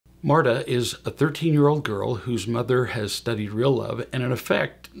Marta is a 13-year-old girl whose mother has studied real love and, in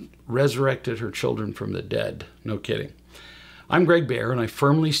effect, resurrected her children from the dead. No kidding. I'm Greg Bear, and I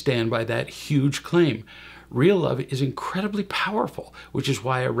firmly stand by that huge claim. Real love is incredibly powerful, which is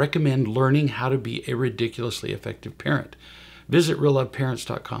why I recommend learning how to be a ridiculously effective parent. Visit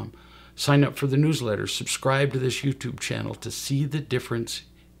realloveparents.com. Sign up for the newsletter. Subscribe to this YouTube channel to see the difference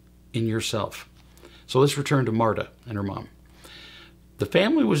in yourself. So let's return to Marta and her mom. The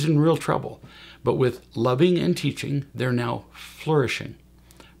family was in real trouble, but with loving and teaching, they're now flourishing.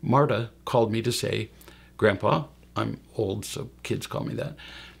 Marta called me to say, "Grandpa," I'm old, so kids call me that,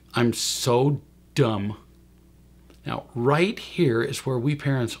 "I'm so dumb." Now, right here is where we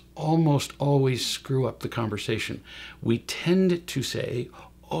parents almost always screw up the conversation. We tend to say,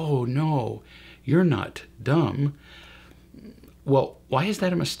 "Oh, no, you're not dumb." Well, why is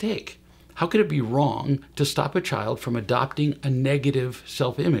that a mistake? How could it be wrong to stop a child from adopting a negative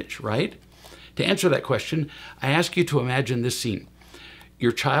self-image, right? To answer that question, I ask you to imagine this scene.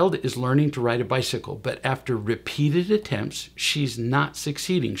 Your child is learning to ride a bicycle, but after repeated attempts, she's not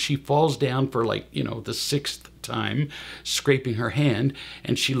succeeding. She falls down for the sixth time, scraping her hand,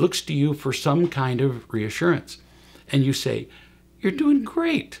 and she looks to you for some kind of reassurance. And you say, "You're doing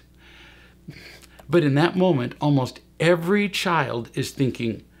great." But in that moment, almost every child is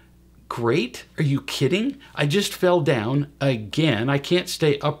thinking, "Great? Are you kidding? I just fell down again. I can't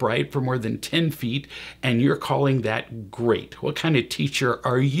stay upright for more than 10 feet, and you're calling that great. What kind of teacher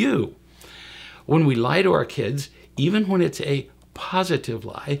are you?" When we lie to our kids, even when it's a positive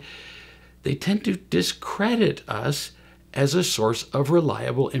lie, they tend to discredit us as a source of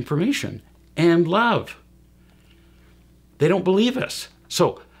reliable information and love. They don't believe us.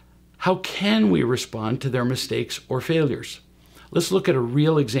 So how can we respond to their mistakes or failures? Let's look at a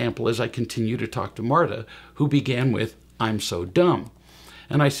real example as I continue to talk to Marta, who began with, "I'm so dumb."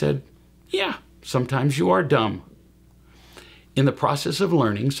 And I said, "Yeah, sometimes you are dumb." In the process of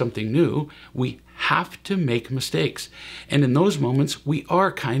learning something new, we have to make mistakes. And in those moments, we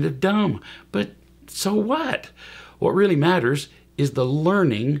are kind of dumb. But so what? What really matters is the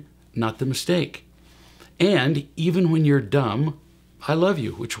learning, not the mistake. And even when you're dumb, I love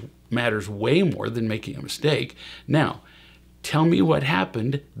you, which matters way more than making a mistake. Now, tell me what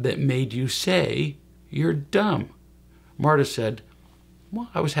happened that made you say you're dumb. Marta said, "Well,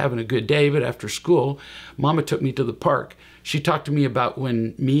 I was having a good day, but after school, Mama took me to the park. She talked to me about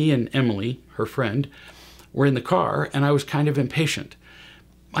when me and Emily, her friend, were in the car, and I was kind of impatient.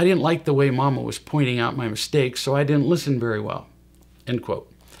 I didn't like the way Mama was pointing out my mistakes, so I didn't listen very well." End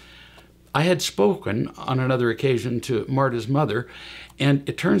quote. I had spoken on another occasion to Marta's mother, and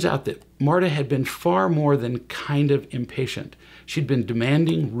it turns out that Marta had been far more than kind of impatient. She'd been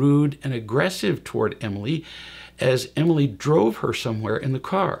demanding, rude, and aggressive toward Emily as Emily drove her somewhere in the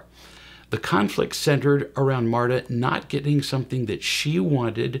car. The conflict centered around Marta not getting something that she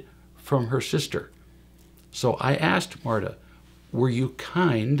wanted from her sister. So I asked Marta, "Were you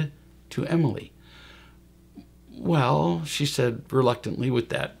kind to Emily?" "Well," she said reluctantly with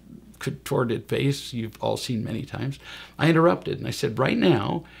that contorted face you've all seen many times. I interrupted and I said, "Right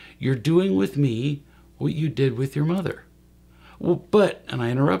now, you're doing with me what you did with your mother." "Well, but," and I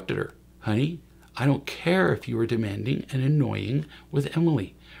interrupted her, "Honey, I don't care if you were demanding and annoying with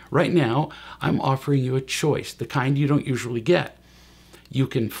Emily. Right now, I'm offering you a choice, the kind you don't usually get. You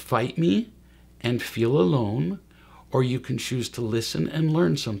can fight me and feel alone, or you can choose to listen and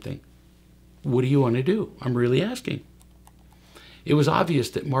learn something. What do you want to do? I'm really asking." It was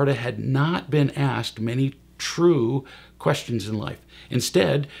obvious that Marta had not been asked many true questions in life.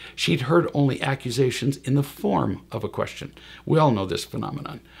 Instead, she'd heard only accusations in the form of a question. We all know this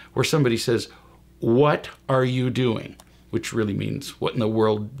phenomenon, where somebody says, "What are you doing?" Which really means, "What in the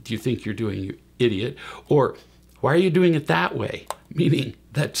world do you think you're doing, you idiot?" Or, "Why are you doing it that way?" Meaning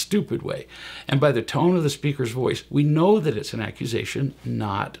that stupid way. And by the tone of the speaker's voice, we know that it's an accusation,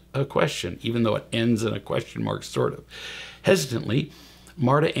 not a question, even though it ends in a question mark, sort of. Hesitantly,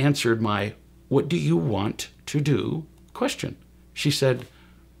 Marta answered my, "What do you want to do?" question. She said,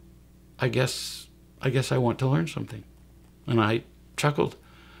 I guess I want to learn something." And I chuckled.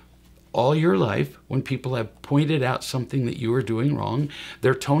 All your life, when people have pointed out something that you are doing wrong,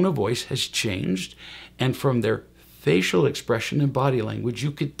 their tone of voice has changed, and from their facial expression and body language,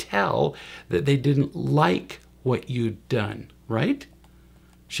 you could tell that they didn't like what you'd done, right?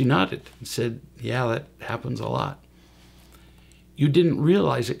 She nodded and said, "Yeah, that happens a lot." You didn't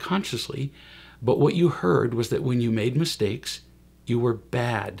realize it consciously, but what you heard was that when you made mistakes, you were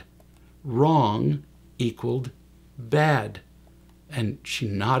bad. Wrong equaled bad. And she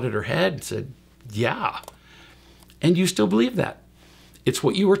nodded her head and said, "Yeah." And you still believe that. It's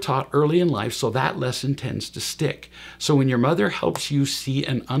what you were taught early in life, so that lesson tends to stick. So when your mother helps you see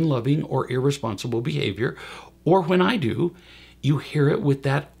an unloving or irresponsible behavior, or when I do, you hear it with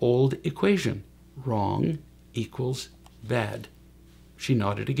that old equation. Wrong equals bad. She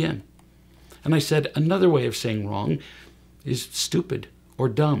nodded again. And I said, another way of saying wrong is stupid or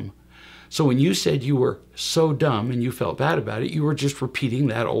dumb. So when you said you were so dumb and you felt bad about it, you were just repeating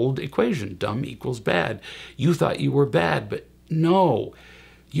that old equation. Dumb equals bad. You thought you were bad, but no,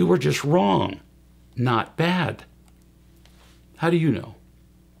 you were just wrong, not bad. How do you know?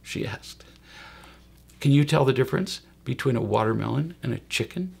 She asked. Can you tell the difference between a watermelon and a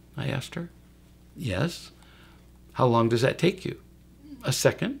chicken? I asked her. Yes. How long does that take you? A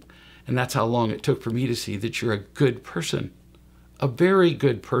second. And that's how long it took for me to see that you're a good person. A very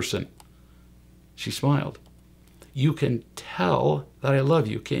good person. She smiled. You can tell that I love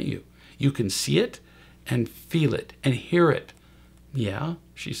you, can't you? You can see it and feel it and hear it. Yeah,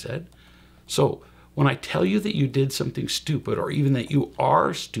 she said. So when I tell you that you did something stupid, or even that you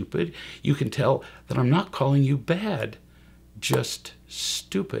are stupid, you can tell that I'm not calling you bad, just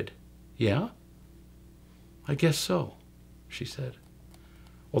stupid. Yeah? I guess so, she said.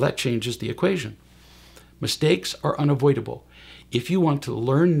 Well, that changes the equation. Mistakes are unavoidable. If you want to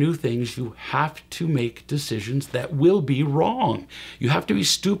learn new things, you have to make decisions that will be wrong. You have to be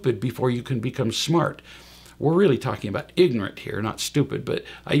stupid before you can become smart. We're really talking about ignorant here, not stupid, but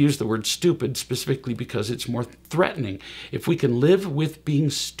I use the word stupid specifically because it's more threatening. If we can live with being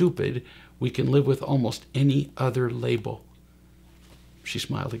stupid, we can live with almost any other label. She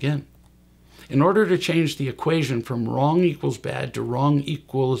smiled again. In order to change the equation from wrong equals bad to wrong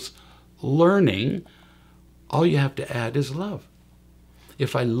equals learning, all you have to add is love.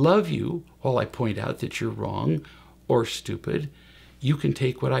 If I love you while I point out that you're wrong or stupid, you can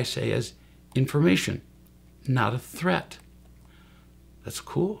take what I say as information, not a threat. That's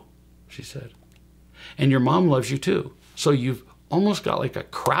cool, she said. And your mom loves you too. So you've almost got like a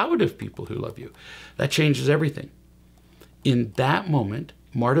crowd of people who love you. That changes everything. In that moment,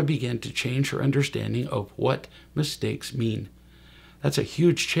 Marta began to change her understanding of what mistakes mean. That's a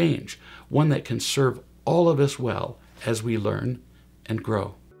huge change, one that can serve all of us well as we learn and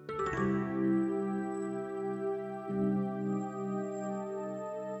grow.